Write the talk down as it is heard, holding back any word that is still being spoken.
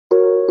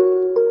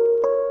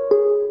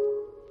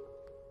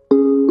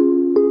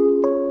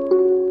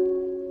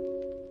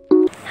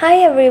Hi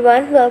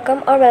everyone,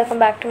 welcome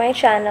back to my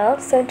channel.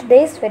 So in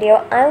today's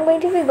video, I'm going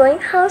to be going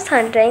house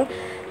hunting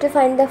to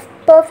find the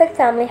perfect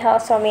family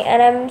house for me, and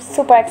I'm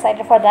super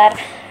excited for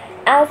that.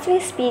 As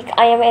we speak,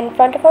 I am in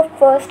front of our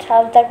first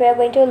house that we are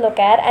going to look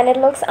at, and it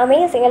looks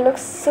amazing. It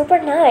looks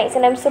super nice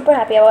and I'm super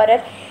happy about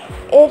it.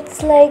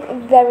 It's like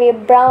very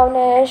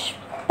brownish,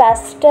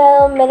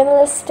 pastel,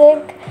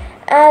 minimalistic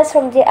as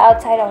from the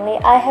outside only.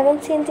 I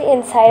haven't seen the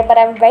inside, but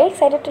I'm very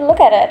excited to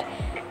look at it.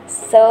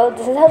 So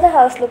this is how the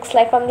house looks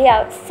like from the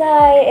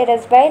outside. It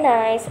is very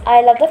nice. I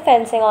love the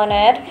fencing on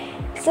it.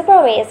 Super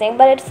amazing,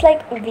 but it's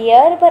like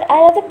weird, but I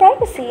love the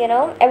privacy.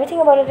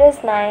 Everything about it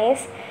is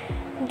nice.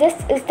 This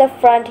is the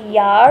front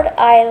yard.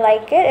 I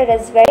like it. It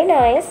is very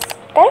nice.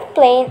 Kind of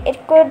plain.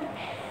 It could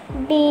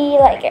be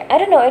like, I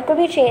don't know, it could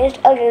be changed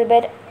a little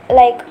bit.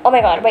 Like, oh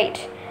my god, wait.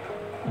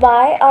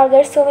 Why are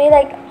there so many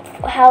like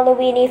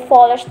Halloweeny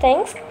fallish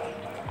things?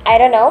 I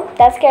don't know,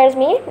 that scares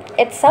me.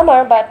 It's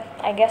summer, but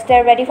I guess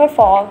they're ready for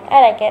fall.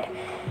 I like it.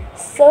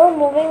 So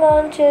moving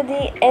on to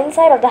the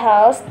inside of the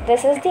house,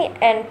 this is the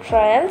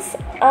entrance.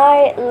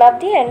 I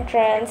love the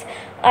entrance.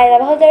 I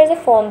love how there is a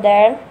phone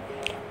there.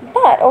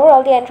 But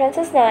overall the entrance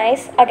is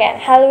nice. Again,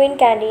 Halloween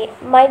candy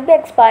might be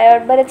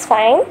expired, but it's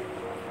fine.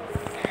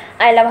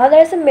 I love how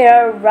there's a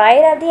mirror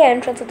right at the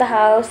entrance of the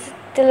house.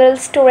 The little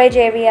storage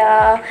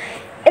area.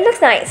 It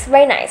looks nice,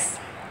 very nice.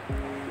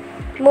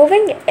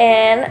 Moving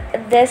in,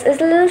 this is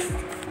a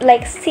little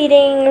like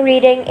seating,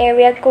 reading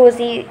area,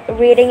 cozy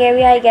reading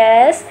area, I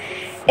guess.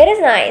 It is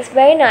nice,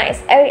 very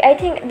nice. I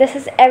think this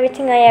is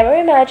everything I ever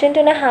imagined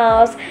in a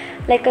house.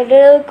 Like a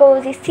little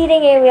cozy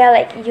seating area,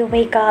 like you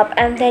wake up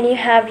and then you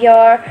have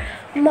your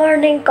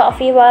morning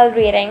coffee while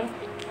reading.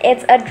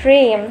 It's a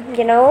dream.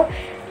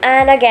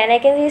 And again, I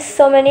can see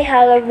so many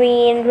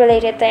Halloween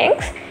related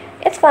things.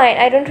 It's fine,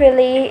 I don't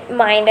really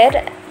mind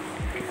it.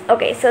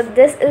 Okay, so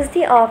this is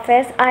the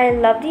office. I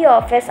love the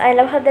office. I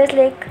love how there's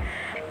like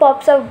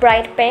pops of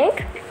bright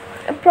pink.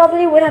 I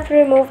probably would have to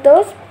remove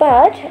those,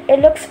 but it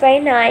looks very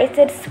nice.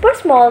 It's super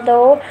small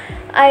though.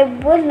 I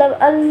would love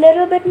a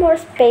little bit more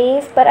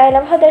space, but I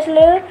love how there's a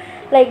little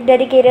like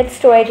dedicated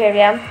storage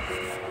area.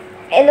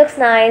 It looks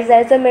nice.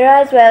 There's a mirror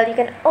as well. You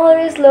can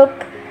always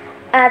look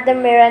at the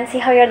mirror and see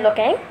how you're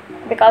looking,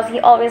 because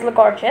you always look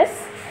gorgeous.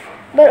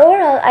 But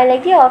overall, I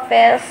like the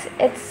office.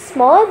 It's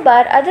small,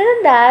 but other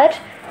than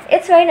that,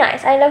 it's very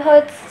nice. I love how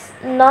it's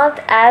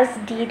not as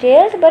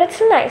detailed, but it's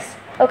still nice.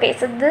 Okay,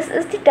 so this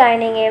is the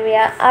dining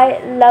area. I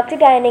love the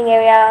dining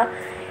area.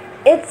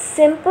 It's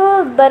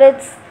simple, but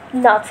it's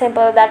not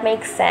simple, if that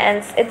makes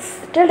sense. It's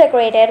still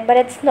decorated, but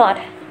it's not.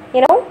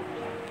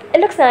 It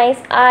looks nice.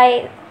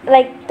 I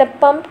like the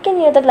pumpkin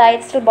near the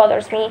light still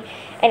bothers me.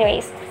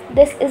 Anyways,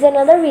 this is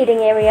another reading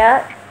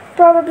area.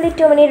 Probably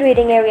too many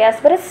reading areas,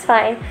 but it's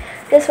fine.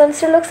 This one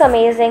still looks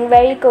amazing,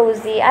 very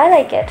cozy. I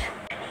like it.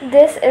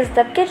 This is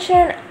the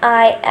kitchen.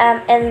 I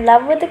am in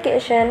love with the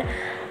kitchen.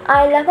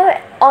 I love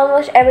how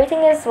almost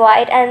everything is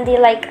white and the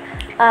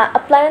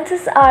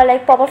appliances are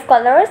like pop of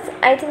colors.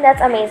 I think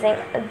that's amazing.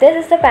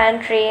 This is the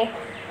pantry.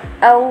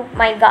 Oh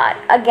my god,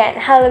 again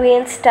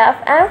Halloween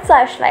stuff and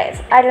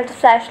flashlights. I love the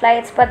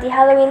flashlights, but the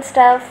Halloween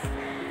stuff,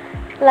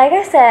 like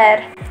I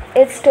said,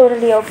 it's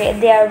totally okay.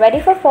 They are ready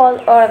for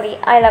fall early.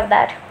 I love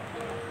that.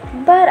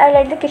 But I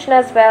like the kitchen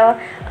as well.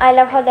 I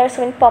love how there's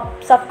so many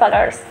pops of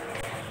colors.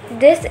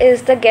 This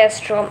is the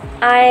guest room.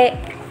 I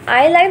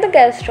like the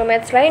guest room.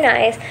 It's very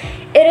nice.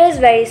 It is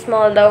very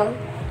small though,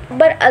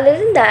 but other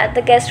than that,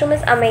 the guest room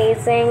is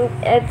amazing.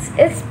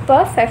 It's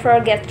perfect for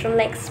a guest room,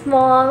 like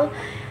small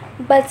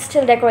but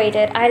still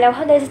decorated. I love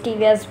how there's a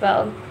TV as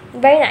well.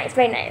 Very nice,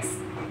 very nice.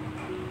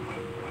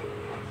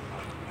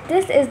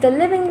 This is the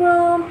living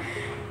room.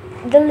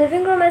 The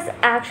living room is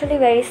actually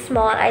very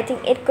small. I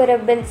think it could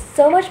have been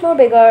so much more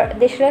bigger.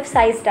 They should have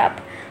sized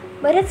up,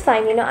 but it's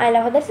fine. I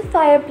love how there's a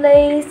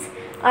fireplace.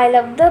 I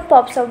love the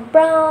pops of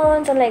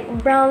browns and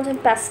like browns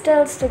and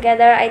pastels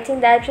together. I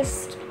think that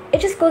it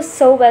just goes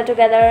so well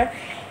together.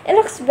 It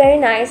looks very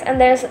nice,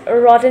 and there's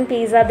rotten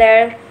pizza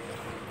there.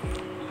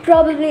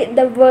 Probably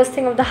the worst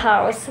thing of the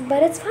house,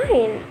 but it's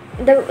fine.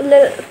 The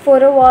little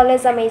photo wall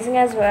is amazing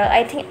as well.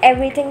 I think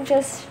everything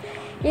just,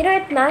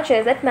 it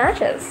matches. It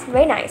matches.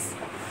 Very nice.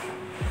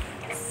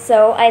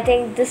 So I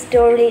think this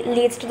door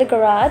leads to the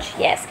garage.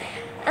 Yes.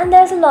 And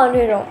there's a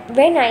laundry room.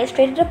 Very nice,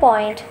 straight to the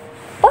point.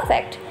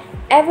 Perfect.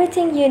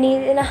 Everything you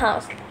need in a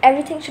house.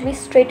 Everything should be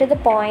straight to the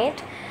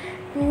point.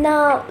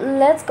 Now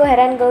let's go ahead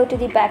and go to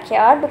the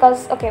backyard,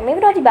 because okay, maybe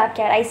not the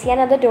backyard. I see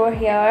another door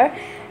here.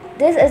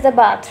 This is the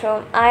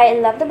bathroom. I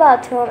love the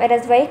bathroom. It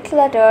is very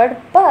cluttered,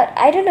 but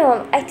I don't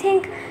know. I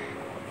think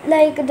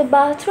like the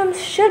bathroom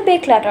should be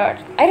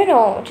cluttered. I don't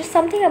know. Just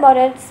something about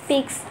it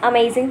speaks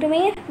amazing to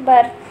me.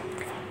 But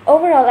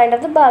overall, I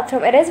love the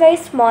bathroom. It is very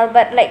small,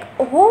 but like,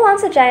 who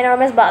wants a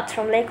ginormous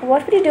bathroom? Like,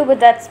 what would you do with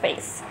that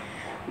space?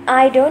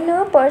 I don't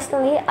know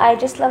personally. I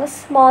just love a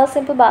small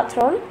simple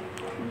bathroom.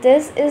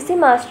 This is the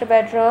master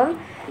bedroom.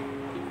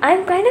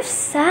 I'm kind of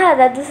sad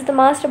that this is the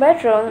master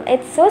bedroom.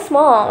 It's so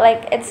small.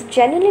 Like, it's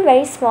genuinely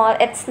very small.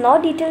 It's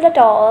not detailed at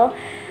all.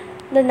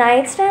 The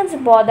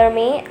nightstands bother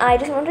me. I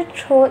just want to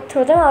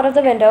throw them out of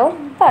the window.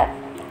 But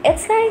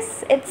it's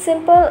nice. It's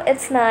simple.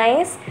 It's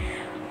nice.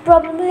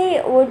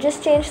 Probably would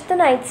just change the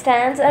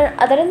nightstands, and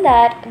other than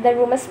that, the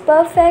room is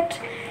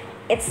perfect.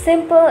 It's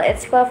simple.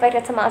 It's perfect.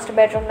 It's a master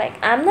bedroom. Like,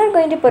 I'm not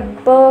going to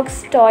put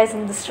books, toys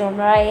in this room,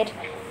 right?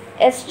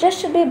 It's just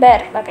should be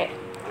bed. Okay.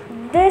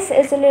 This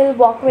is a little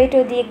walkway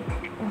to the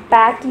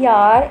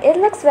backyard. It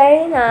looks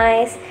very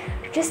nice.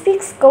 Just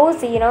speaks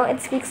cozy, you know. It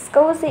speaks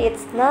cozy.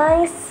 It's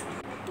nice.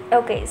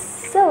 Okay,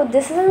 so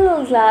this is a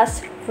little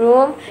glass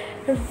room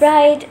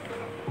right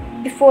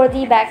before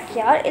the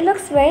backyard. It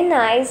looks very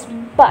nice,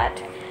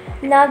 but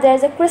now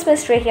there's a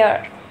Christmas tree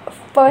here.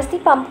 First the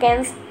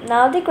pumpkins,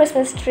 now the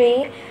Christmas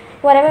tree.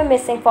 What am I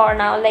missing for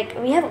now? Like,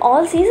 we have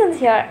all seasons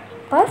here.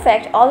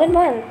 Perfect, all in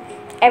one.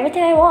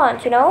 Everything I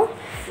want, you know.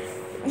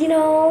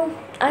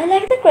 I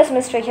like the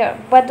Christmas tree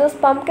here, but those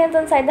pumpkins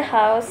inside the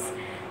house,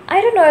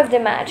 I don't know if they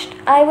matched.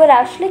 I would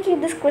actually keep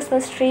this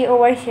Christmas tree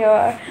over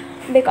here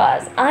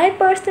because I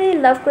personally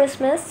love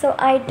Christmas, so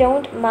I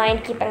don't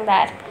mind keeping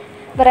that.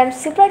 But I'm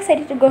super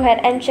excited to go ahead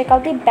and check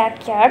out the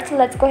backyard, so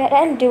let's go ahead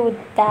and do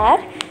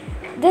that.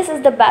 This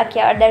is the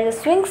backyard. There's a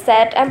swing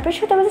set. I'm pretty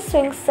sure there was a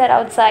swing set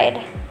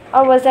outside,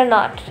 or was there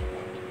not?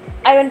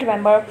 I don't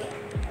remember.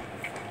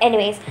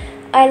 Anyways,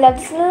 I love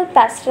this little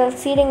pastel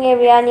seating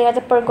area near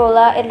the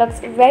pergola. It looks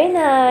very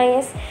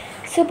nice,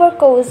 super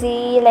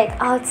cozy, like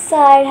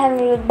outside having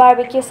a little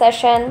barbecue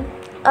session.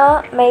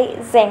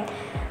 Amazing.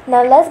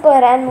 Now let's go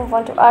ahead and move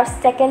on to our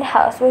second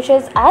house, which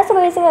is as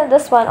amazing as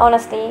this one,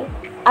 honestly.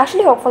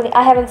 Actually, hopefully,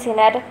 I haven't seen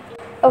it.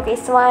 Okay,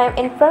 so I'm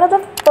in front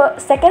of the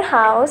second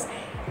house.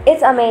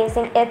 It's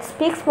amazing. It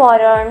speaks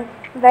modern,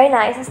 very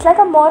nice. It's like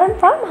a modern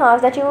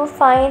farmhouse that you will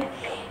find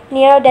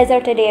near a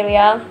deserted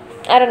area.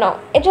 I don't know.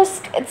 It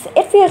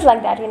feels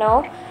like that, you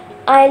know.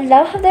 I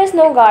love how there's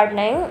no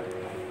gardening.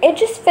 It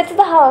just fits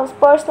the house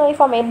personally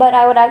for me, but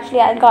I would actually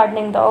add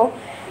gardening though.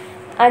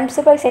 I'm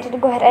super excited to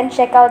go ahead and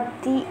check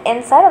out the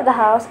inside of the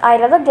house. I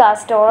love the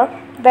glass door.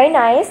 Very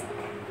nice.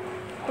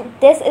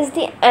 This is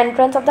the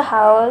entrance of the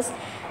house.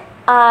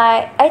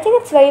 I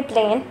think it's very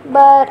plain,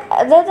 but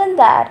other than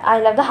that, I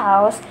love the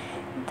house.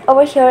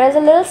 Over here is a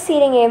little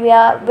seating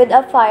area with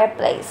a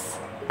fireplace.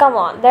 Come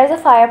on, there's a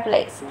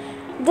fireplace.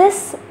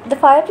 The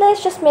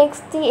fireplace just makes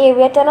the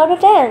area 10 out of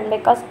 10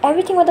 because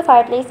everything with the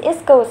fireplace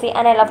is cozy,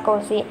 and I love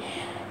cozy.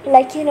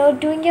 Like, you know,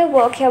 doing your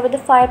work here with the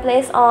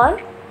fireplace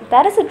on,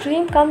 that is a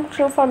dream come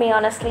true for me,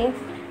 honestly.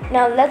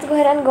 Now let's go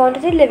ahead and go into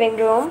the living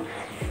room.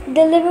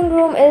 The living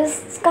room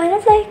is kind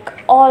of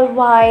like all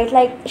white,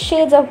 like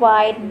shades of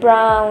white,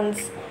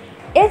 browns.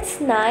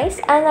 It's nice,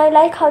 and I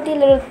like how the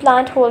little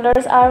plant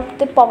holders are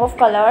the pop of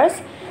colors.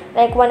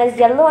 Like, one is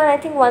yellow and I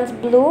think one's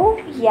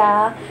blue.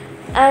 Yeah,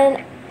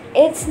 and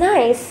it's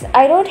nice.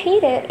 I don't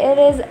hate it. It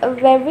is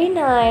very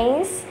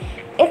nice.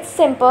 It's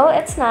simple.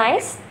 It's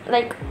nice.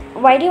 Like,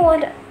 why do you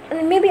want...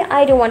 Maybe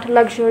I don't want a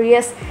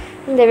luxurious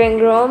living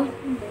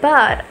room,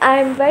 but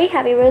I'm very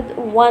happy with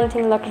one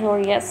thing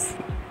luxurious.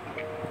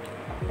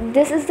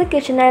 This is the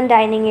kitchen and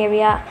dining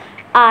area.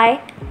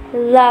 I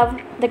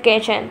love the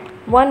kitchen.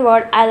 One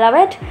word, I love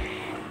it.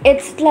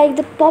 It's like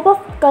the pop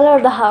of color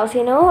of the house,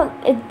 you know.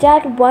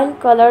 That one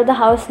color the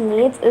house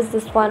needs is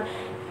this one.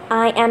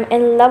 I am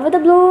in love with the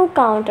blue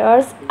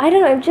counters. I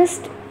don't know,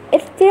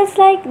 it feels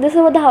like this is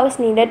what the house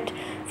needed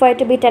for it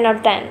to be 10 out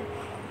of 10.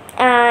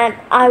 And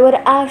I would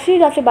actually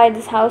love to buy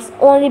this house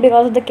only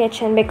because of the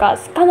kitchen,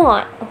 because come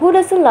on, who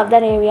doesn't love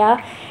that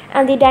area?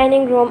 And the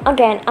dining room,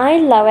 again, I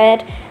love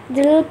it.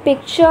 The little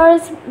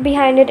pictures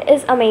behind it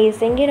is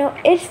amazing, you know.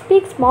 It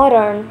speaks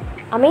modern.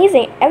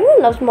 Amazing.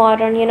 Everyone loves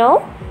modern, you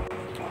know.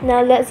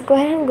 Now let's go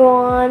ahead and go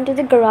on to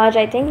the garage.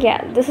 I think,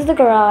 yeah, this is the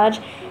garage,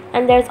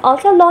 and there's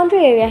also a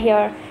laundry area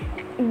here,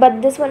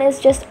 but this one is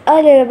just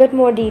a little bit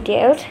more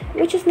detailed,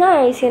 which is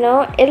nice, you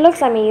know. It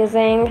looks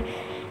amazing.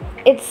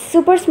 It's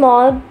super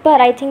small,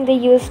 but I think they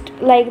used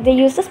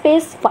the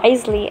space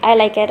wisely. I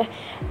like it.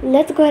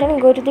 Let's go ahead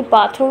and go to the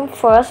bathroom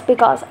first,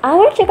 because I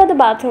want to check out the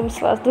bathrooms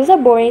first. Those are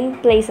boring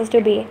places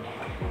to be.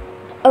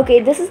 Okay,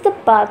 this is the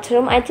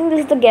bathroom. I think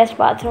this is the guest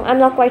bathroom. I'm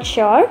not quite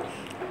sure,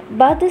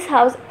 but this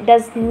house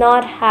does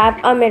not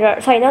have a mirror.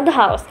 Sorry, not the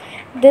house.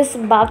 This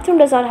bathroom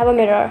does not have a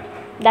mirror.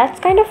 It's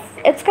kind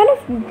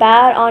of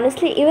bad,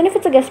 honestly. Even if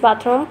it's a guest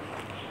bathroom,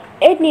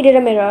 it needed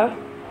a mirror.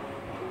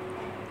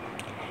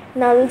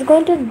 Now let's go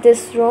into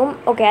this room.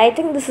 Okay, I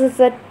think this is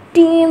a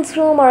teen's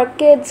room or a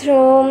kid's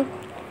room.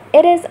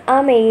 It is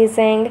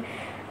amazing.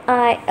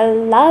 I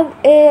love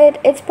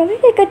it. It's probably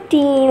like a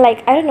teen,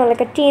 like, I don't know,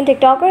 like a teen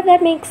TikToker, if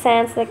that makes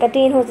sense. Like a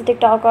teen who's a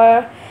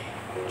TikToker.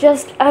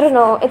 Just, I don't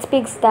know, it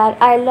speaks that.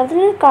 I love the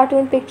little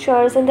cartoon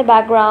pictures in the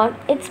background.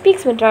 It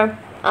speaks winter.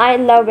 I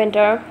love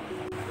winter.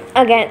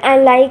 Again, I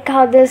like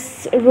how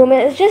this room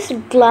is just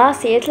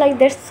glassy. It's like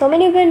there's so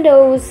many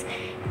windows.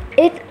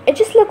 It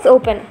just looks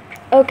open.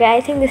 Okay,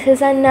 I think this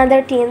is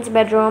another teen's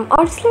bedroom,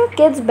 or just like a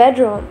kid's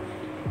bedroom.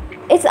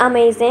 It's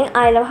amazing.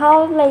 I love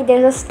how, like,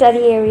 there's a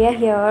study area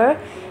here.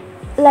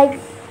 Like,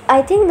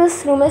 I think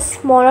this room is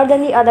smaller than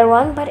the other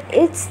one, but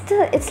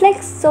it's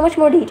like so much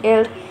more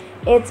detailed.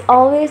 It's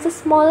always the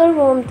smaller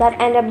rooms that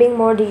end up being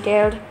more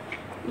detailed.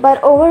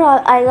 But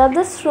overall, I love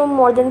this room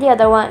more than the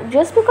other one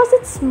just because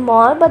it's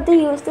small, but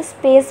they use the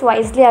space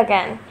wisely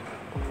again.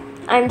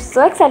 I'm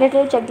so excited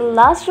to check the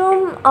last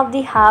room of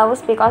the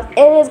house because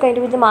it is going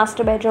to be the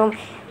master bedroom,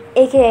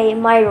 aka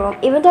my room.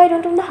 Even though I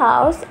don't own the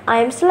house,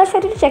 I'm still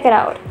excited to check it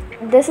out.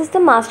 This is the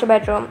master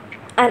bedroom,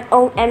 and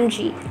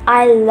OMG,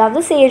 I love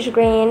the sage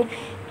green.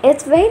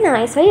 It's very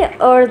nice, very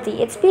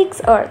earthy. It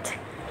speaks earth.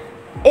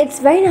 It's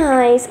very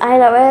nice. I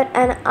love it,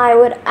 and I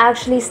would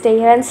actually stay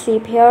here and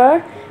sleep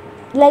here.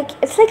 Like,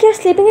 it's like you're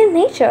sleeping in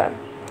nature.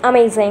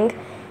 Amazing.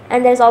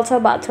 And there's also a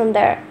bathroom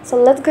there.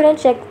 So let's go and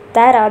check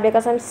that out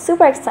because I'm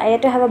super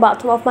excited to have a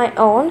bathroom of my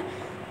own.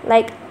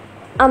 Like,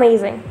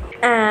 amazing.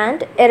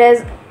 And it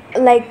is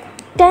like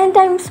 10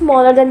 times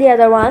smaller than the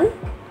other one.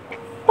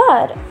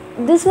 But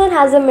this one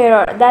has a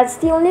mirror. That's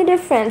the only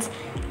difference.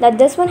 That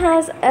this one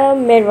has a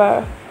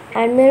mirror.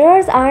 And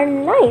mirrors are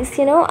nice,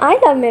 you know. I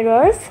love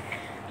mirrors.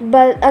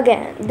 But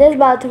again, this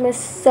bathroom is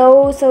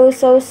so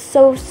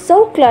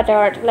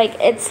cluttered. Like,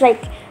 it's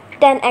like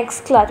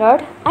 10x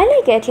cluttered. I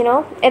like it, you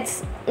know.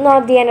 It's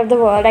not the end of the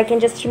world. I can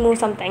just remove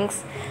some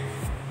things.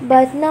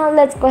 But now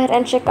let's go ahead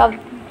and check out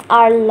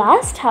our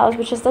last house,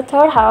 which is the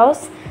third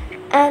house.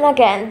 And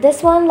again,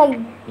 this one, like,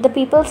 the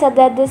people said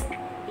that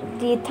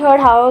the third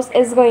house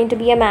is going to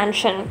be a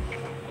mansion.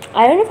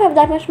 I don't know if I have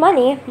that much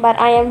money, but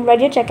I am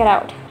ready to check it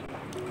out.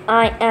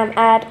 I am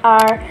at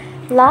our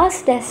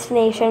last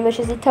destination, which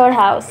is the third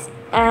house,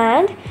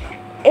 and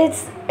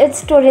it's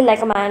totally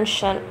like a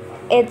mansion.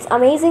 It's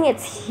amazing.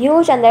 It's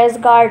huge, and there is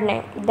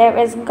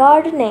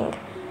gardening.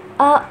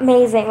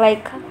 Amazing.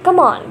 Like, come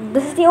on,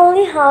 this is the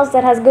only house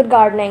that has good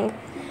gardening,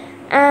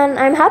 and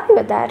I'm happy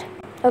with that.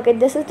 Okay,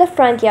 this is the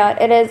front yard.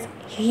 It is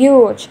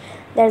huge.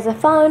 There's a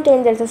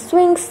fountain, there's a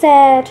swing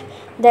set,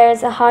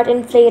 there's a heart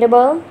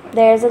inflatable,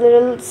 there's a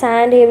little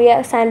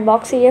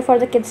sandbox area for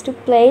the kids to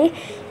play,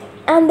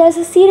 and there's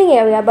a seating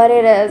area, but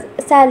it is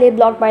sadly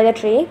blocked by the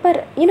tree.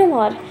 But you know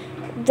what,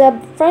 the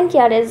front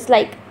yard is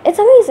like, it's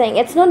amazing.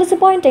 It's not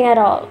disappointing at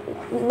all,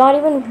 not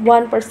even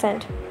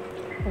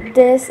 1%.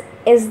 This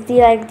is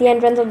the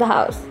entrance of the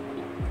house.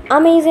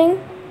 Amazing,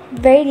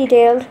 very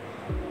detailed,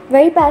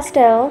 very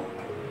pastel.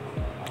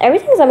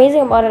 Everything is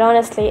amazing about it,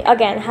 honestly.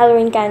 Again,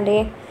 Halloween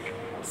candy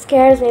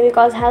scares me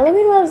because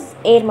Halloween was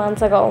 8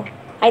 months ago,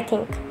 I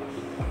think.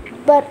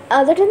 But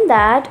other than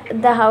that,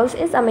 the house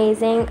is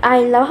amazing. I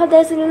love how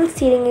there's a little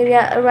seating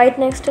area right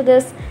next to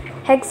this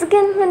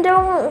hexagon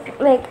window.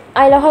 Like,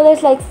 I love how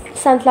there's like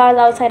sunflowers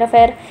outside of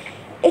it.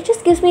 It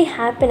just gives me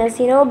happiness,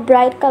 you know,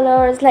 bright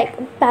colors,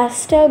 like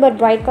pastel but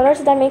bright colors,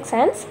 if that makes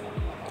sense.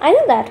 I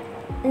love that.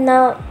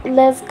 Now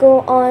let's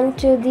go on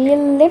to the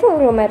living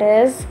room it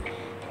is.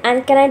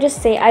 And can I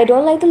just say, I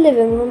don't like the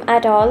living room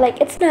at all.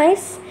 Like, it's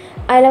nice.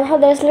 I love how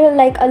there's a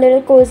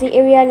little cozy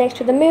area next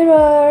to the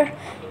mirror.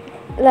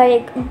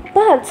 Like,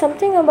 but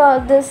something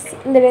about this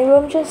living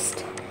room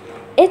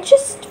it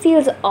just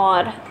feels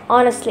odd.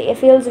 Honestly, it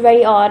feels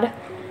very odd.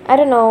 I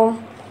don't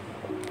know.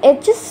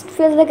 It just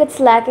feels like it's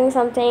lacking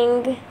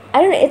something.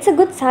 I don't know. It's a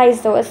good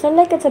size though. It's not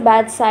like it's a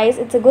bad size.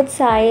 It's a good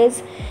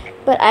size.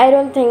 But I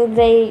don't think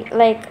they,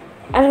 like,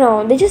 I don't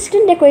know. They just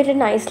didn't decorate it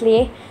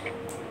nicely.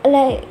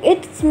 Like,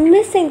 it's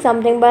missing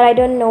something, but I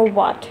don't know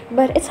what.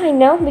 But it's fine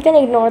now. We can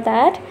ignore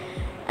that.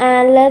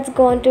 And let's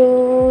go on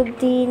to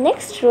the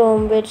next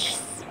room, which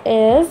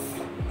is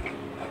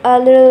a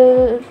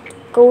little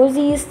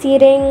cozy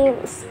seating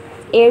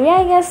area,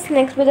 I guess,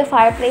 next to the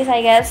fireplace,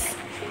 I guess.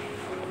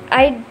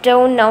 I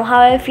don't know how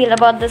I feel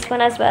about this one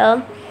as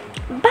well,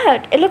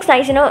 but it looks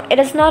nice, you know. It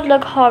does not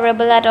look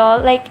horrible at all.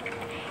 Like,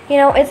 you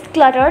know, it's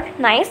cluttered,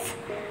 nice.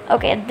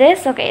 Okay,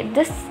 this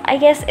I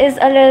guess is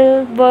a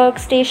little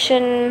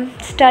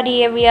workstation,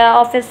 study area,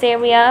 office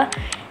area.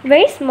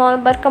 Very small,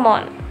 but come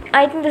on,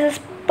 I think this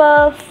is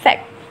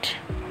perfect.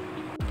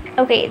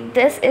 Okay,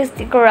 this is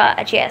the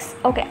garage. Yes,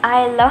 okay,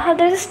 I love how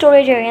there's a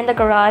storage area in the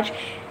garage.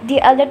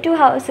 The other two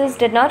houses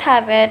did not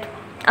have it.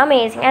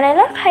 Amazing. And I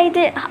love how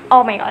they,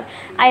 oh my god,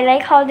 I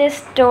like how they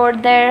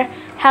stored their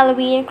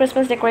Halloween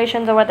Christmas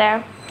decorations over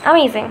there.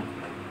 Amazing.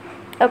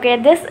 Okay,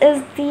 this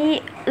is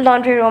the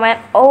laundry room, and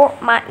oh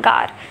my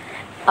god,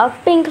 a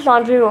pink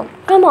laundry room.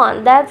 Come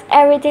on, that's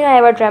everything I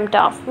ever dreamt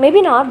of.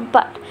 Maybe not,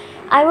 but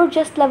I would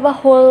just love a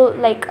whole,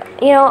 like,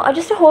 you know,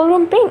 just a whole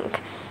room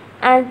pink.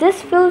 And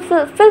this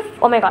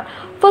oh my god,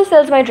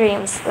 fulfills my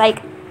dreams.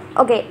 Like,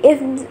 okay,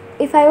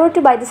 if I were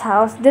to buy this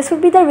house, this would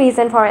be the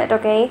reason for it.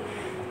 Okay,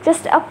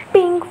 just a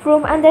pink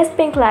room, and there's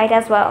pink light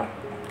as well.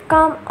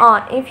 Come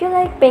on, if you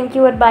like pink,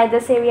 you would buy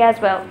this area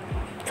as well.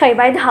 Sorry,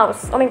 buy the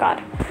house. Oh my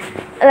god,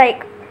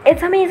 like,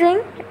 it's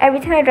amazing,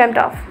 everything I dreamt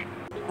of.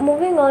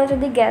 Moving on to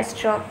the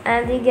guest room,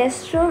 and the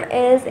guest room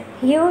is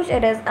huge.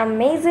 It is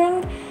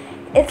amazing.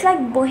 It's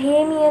like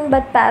bohemian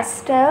but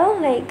pastel.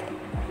 Like,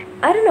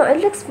 I don't know, it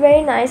looks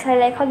very nice. I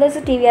like how there's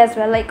a TV as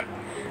well. Like,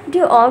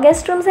 do all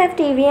guest rooms have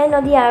TV and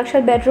not the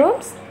actual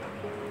bedrooms?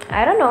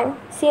 I don't know.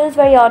 Seems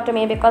very odd to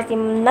me because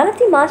none of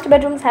the master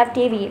bedrooms have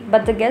TV,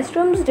 but the guest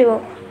rooms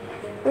do.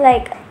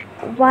 Like,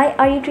 why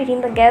are you treating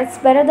the guests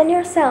better than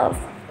yourself?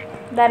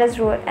 That is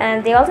rude.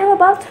 And they also have a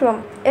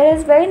bathroom. It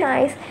is very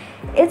nice.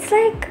 It's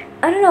like,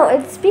 I don't know,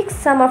 it speaks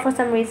summer for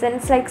some reason.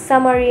 It's like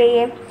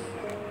summery.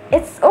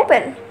 It's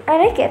open. I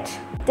like it.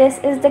 This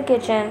is the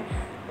kitchen.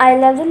 I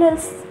love the little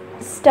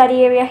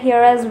study area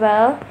here as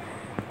well.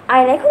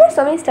 I like how there's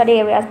so many study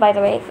areas, by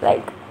the way.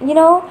 Like, you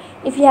know,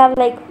 if you have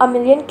like a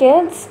million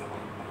kids,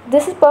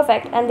 this is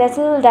perfect. And there's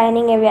a little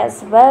dining area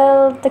as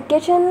well. The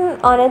kitchen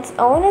on its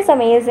own is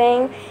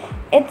amazing.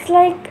 It's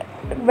like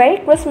very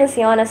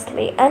Christmassy,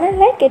 honestly, and I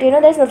like it. You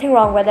know, there's nothing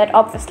wrong with it,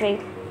 obviously,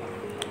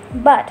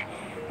 but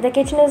the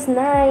kitchen is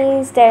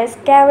nice. There's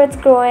carrots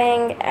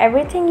growing,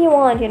 everything you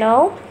want, you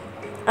know.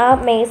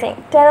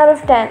 Amazing. 10 out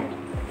of 10.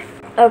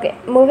 Okay,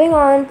 moving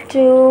on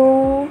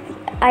to,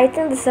 I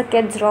think this is a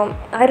kid's room.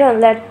 I don't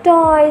know, there are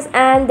toys,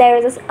 and there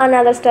is this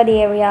another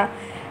study area.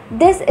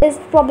 This is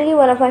probably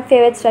one of my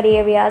favorite study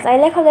areas. I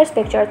like how there's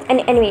pictures.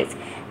 And anyways,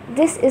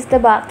 this is the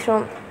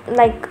bathroom.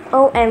 Like,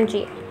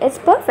 OMG, it's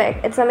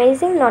perfect. It's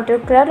amazing. Not too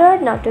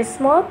cluttered, not too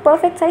small.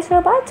 Perfect size for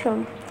a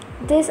bathroom.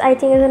 This, I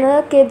think, is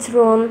another kid's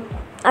room.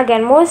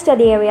 Again, more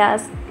study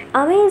areas.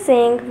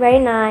 Amazing. Very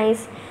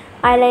nice.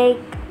 I like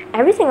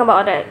everything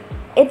about it.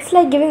 It's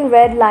like giving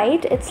red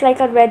light. It's like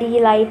a ready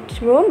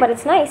light room, but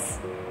it's nice.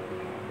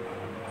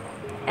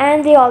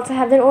 And they also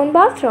have their own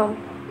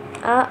bathroom.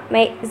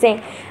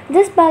 Amazing.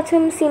 This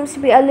bathroom seems to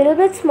be a little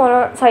bit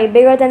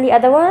bigger than the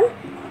other one,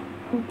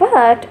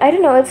 but I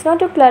don't know, it's not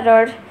too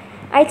cluttered.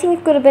 I think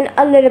it could have been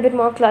a little bit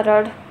more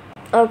cluttered.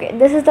 Okay,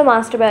 this is the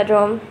master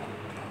bedroom.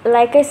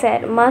 Like I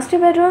said, master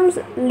bedrooms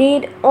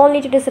lead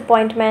only to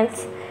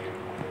disappointments,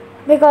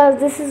 because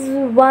this is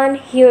one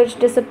huge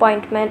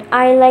disappointment.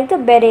 I like the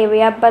bed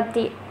area, but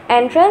the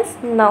entrance,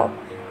 no.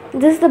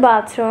 This is the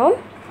bathroom.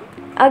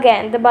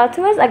 Again, the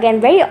bathroom is again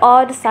very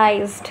odd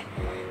sized.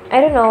 I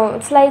don't know,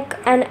 it's like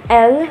an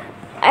L.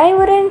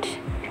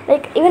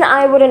 Even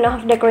I wouldn't know how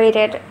to decorate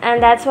it,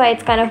 and that's why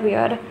it's kind of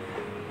weird.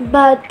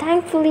 But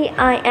thankfully,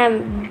 I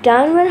am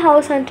done with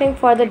house hunting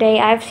for the day.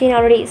 I've seen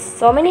already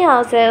so many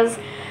houses,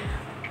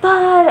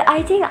 but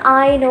I think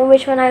I know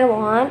which one I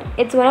want.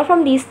 It's one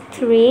from these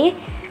three.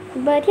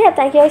 But yeah,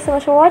 thank you guys so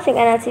much for watching,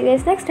 and I'll see you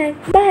guys next time.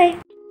 Bye.